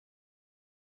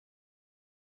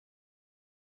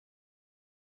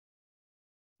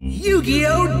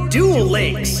Yu-Gi-Oh! Duel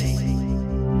Links!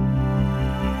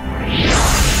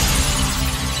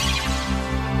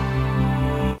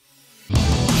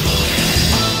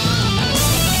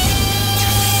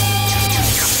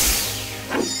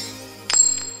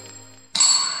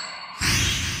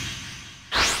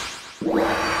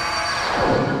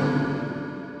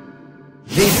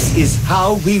 This is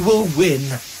how we will win.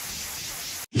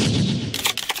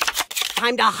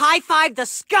 Time to high-five the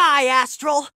sky,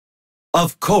 Astral!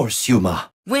 Of course,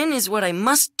 Yuma. Win is what I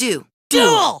must do.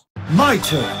 Duel! My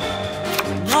turn.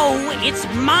 No, it's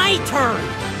my turn!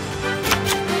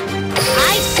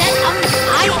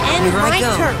 I end Here I my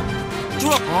go. turn!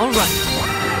 All right.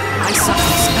 I suck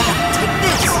this battle. Take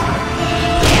this.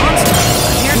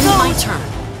 Here End goes. my turn.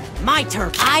 My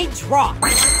turn. I draw.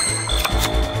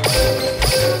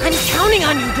 I'm counting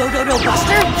on you, Dodo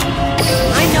Buster!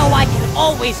 I know I can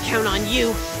always count on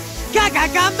you!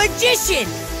 Ga-ga-ga Magician!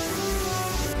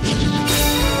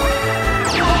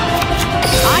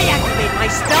 I activate my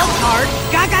spell card,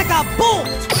 Ga-ga-ga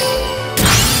Bolt!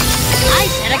 I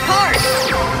set a card!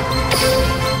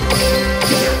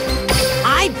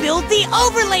 I build the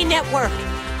overlay network!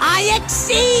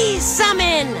 IXC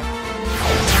Summon!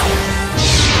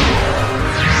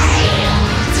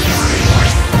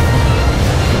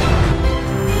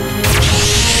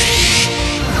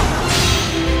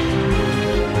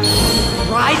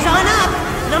 Rise on up!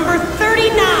 Number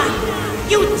 39!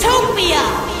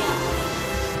 Utopia!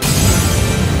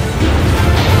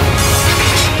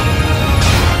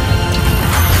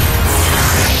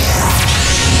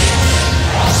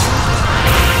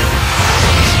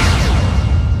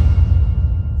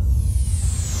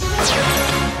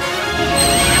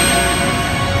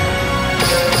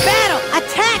 Battle!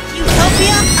 Attack,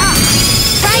 Utopia!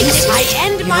 Right! I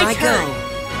end my turn!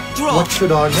 Draw! What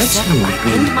should our next move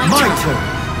be? End my turn.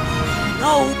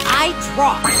 No, I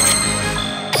draw.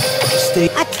 Stay.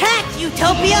 Attack,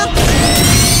 Utopia!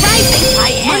 Rising!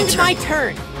 I end my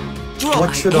turn. Draw.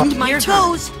 What should End I... my Here turn.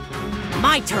 goes.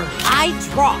 My turn. I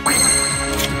draw.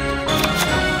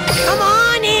 Come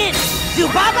on in!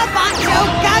 Zubaba Bancho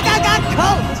Gaga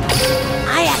Coat!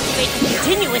 I activate the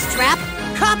continuous trap,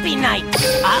 Copy Knight.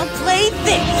 I'll play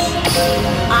this.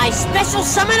 I special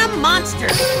summon a monster.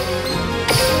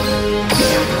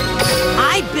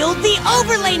 I build the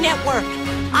overlay network!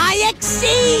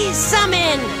 IXC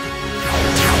Summon!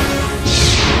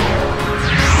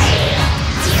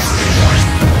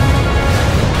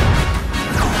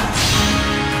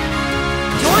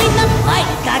 Join the fight,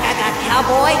 Gaga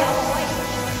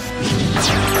Cowboy!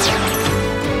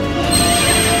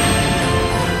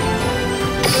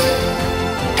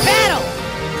 Battle!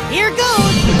 Here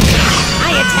goes!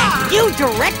 I attack you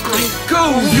directly! Go,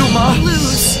 Yuma!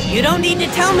 Lose. You don't need to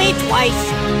tell me twice.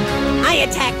 I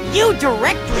attack you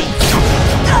directly.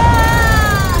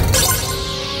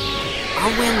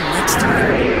 I'll win next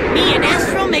time. Me and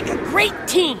Astro make a great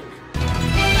team.